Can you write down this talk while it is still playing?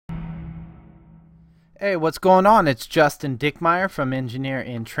Hey, what's going on? It's Justin Dickmeyer from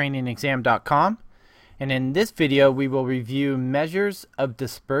engineerintrainingexam.com, and in this video we will review measures of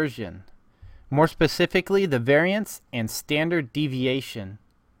dispersion, more specifically the variance and standard deviation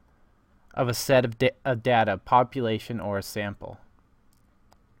of a set of data, population, or a sample.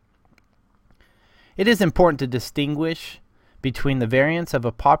 It is important to distinguish between the variance of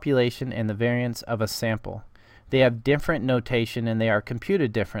a population and the variance of a sample. They have different notation and they are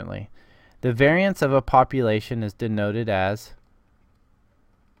computed differently. The variance of a population is denoted as,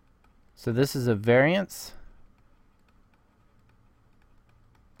 so this is a variance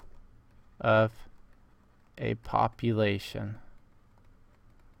of a population.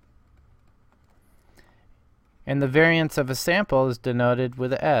 And the variance of a sample is denoted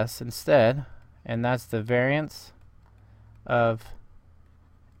with a S instead, and that's the variance of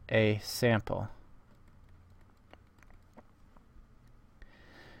a sample.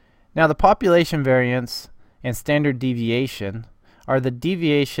 Now, the population variance and standard deviation are the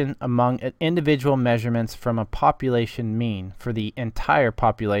deviation among individual measurements from a population mean for the entire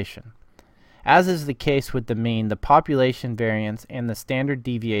population. As is the case with the mean, the population variance and the standard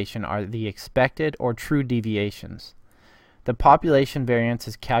deviation are the expected or true deviations. The population variance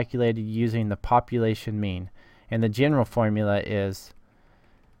is calculated using the population mean, and the general formula is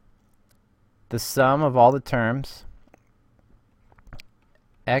the sum of all the terms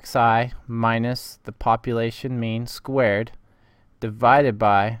xi minus the population mean squared divided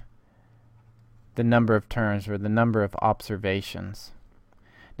by the number of terms, or the number of observations.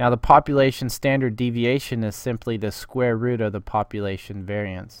 Now, the population standard deviation is simply the square root of the population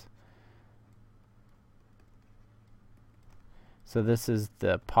variance. So this is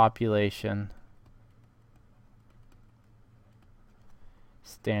the population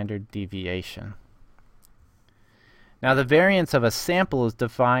standard deviation. Now, the variance of a sample is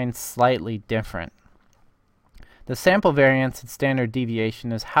defined slightly different. The sample variance and standard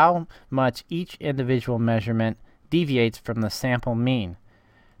deviation is how much each individual measurement deviates from the sample mean.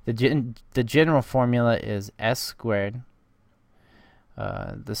 The general formula is S squared,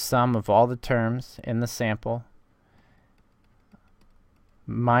 the sum of all the terms in the sample,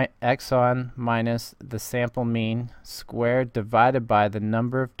 xi minus the sample mean squared divided by the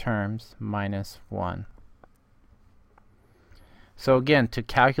number of terms minus 1. So again, to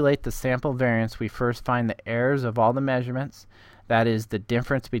calculate the sample variance, we first find the errors of all the measurements, that is the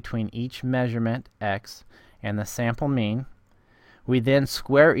difference between each measurement, x, and the sample mean. We then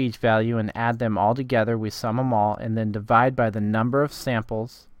square each value and add them all together. We sum them all and then divide by the number of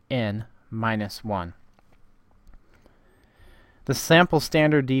samples, n minus 1. The sample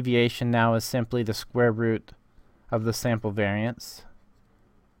standard deviation now is simply the square root of the sample variance,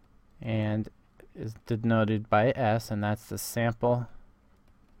 and is denoted by S, and that's the sample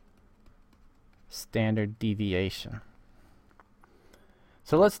standard deviation.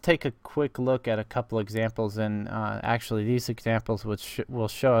 So let's take a quick look at a couple examples, and actually these examples will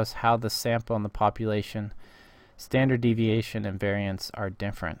show us how the sample and the population standard deviation and variance are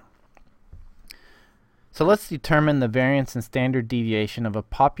different. So let's determine the variance and standard deviation of a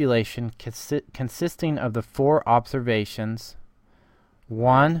population consisting of the 4 observations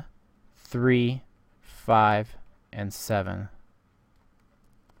 1, 3, 5, and 7.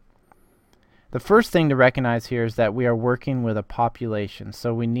 The first thing to recognize here is that we are working with a population,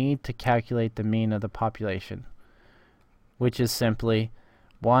 so we need to calculate the mean of the population, which is simply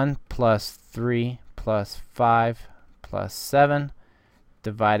 1 plus 3 plus 5 plus 7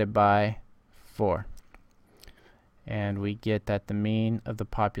 divided by 4. And we get that the mean of the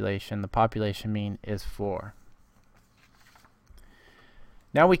population mean, is 4.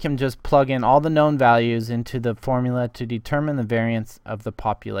 Now we can just plug in all the known values into the formula to determine the variance of the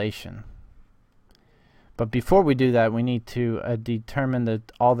population. But before we do that, we need to determine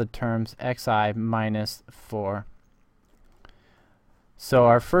all the terms xi minus 4. So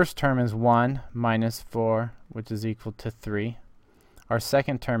our first term is 1 minus 4, which is equal to 3. Our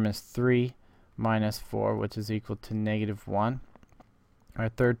second term is 3 minus 4, which is equal to negative 1. Our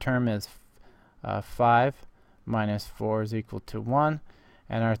third term is 5 minus 4 is equal to 1.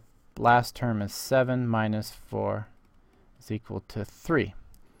 And our last term is 7 minus 4 is equal to 3.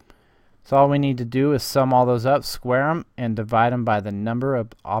 So all we need to do is sum all those up, square them, and divide them by the number of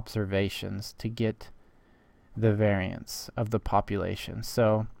observations to get the variance of the population.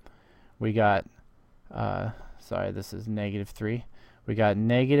 So we got, sorry, this is negative 3. We got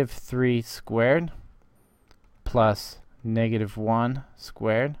negative 3 squared plus negative 1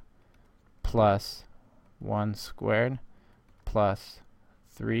 squared plus 1 squared plus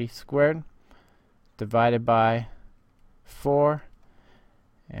 3 squared divided by 4,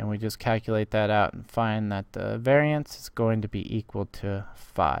 And we just calculate that out and find that the variance is going to be equal to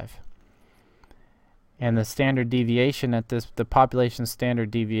 5. And the standard deviation at this, the population standard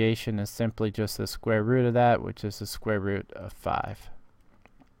deviation is simply just the square root of that, which is the square root of 5.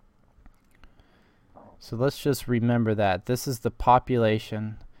 So let's just remember that. This is the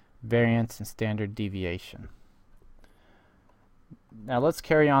population variance and standard deviation. Now let's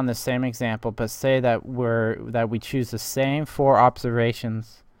carry on the same example, but say that we choose the same 4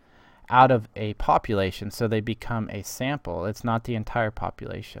 observations out of a population, so they become a sample. It's not the entire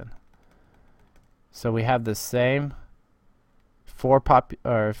population. So we have the same 4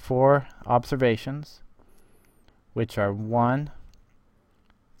 observations, which are 1,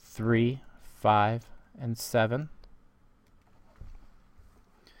 3, 5, and 7.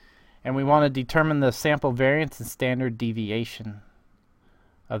 And we want to determine the sample variance and standard deviation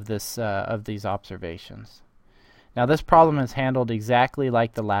of these observations. Now this problem is handled exactly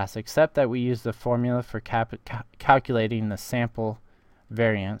like the last, except that we use the formula for calculating the sample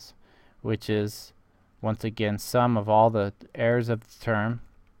variance, which is once again sum of all the errors of the term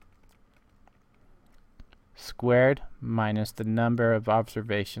squared minus the number of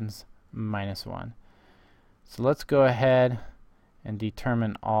observations minus 1. So let's go ahead and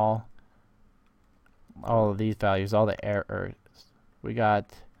determine all of these values, all the errors. We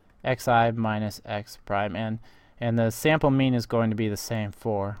got xi minus x prime, and the sample mean is going to be the same,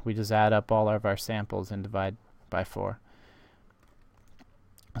 4. We just add up all of our samples and divide by 4.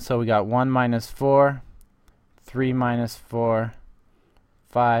 So we got 1 minus 4, 3 minus 4,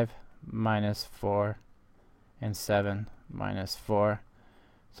 5 minus 4, and 7 minus 4.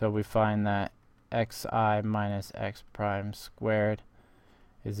 So we find that xi minus x prime squared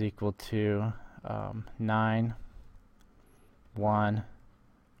is equal to 9, 1,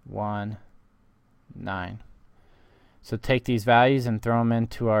 1, 9. So take these values and throw them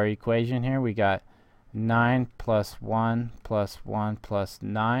into our equation here. We got 9 plus 1 plus 1 plus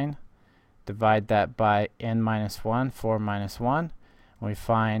 9. Divide that by n minus 1, 4 minus 1. And we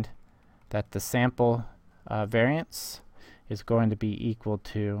find that the sample variance is going to be equal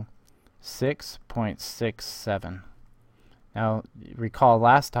to 6.67. Now recall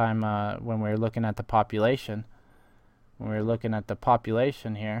last time when we were looking at the population,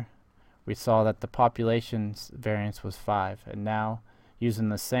 here, we saw that the population's variance was 5, and now using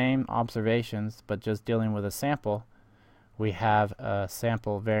the same observations but just dealing with a sample, we have a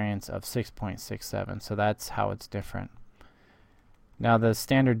sample variance of 6.67. So that's how it's different. Now the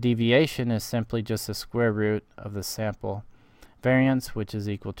standard deviation is simply just the square root of the sample variance, which is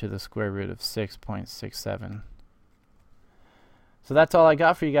equal to the square root of 6.67. So that's all I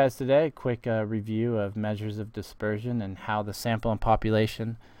got for you guys today. A quick review of measures of dispersion and how the sample and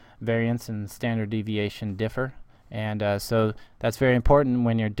population variance and standard deviation differ. And so that's very important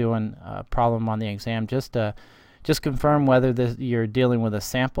when you're doing a problem on the exam. Just confirm whether you're dealing with a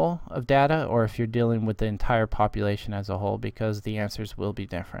sample of data or if you're dealing with the entire population as a whole, because the answers will be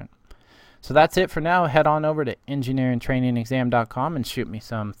different. So that's it for now. Head on over to engineeringtrainingexam.com and shoot me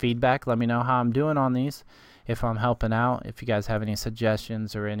some feedback. Let me know how I'm doing on these, if I'm helping out. If you guys have any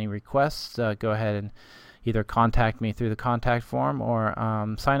suggestions or any requests, go ahead and either contact me through the contact form or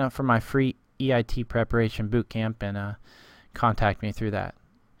sign up for my free EIT preparation bootcamp and contact me through that.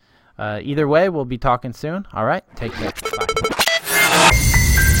 Either way, we'll be talking soon. All right, take care.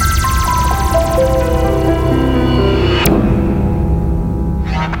 Bye.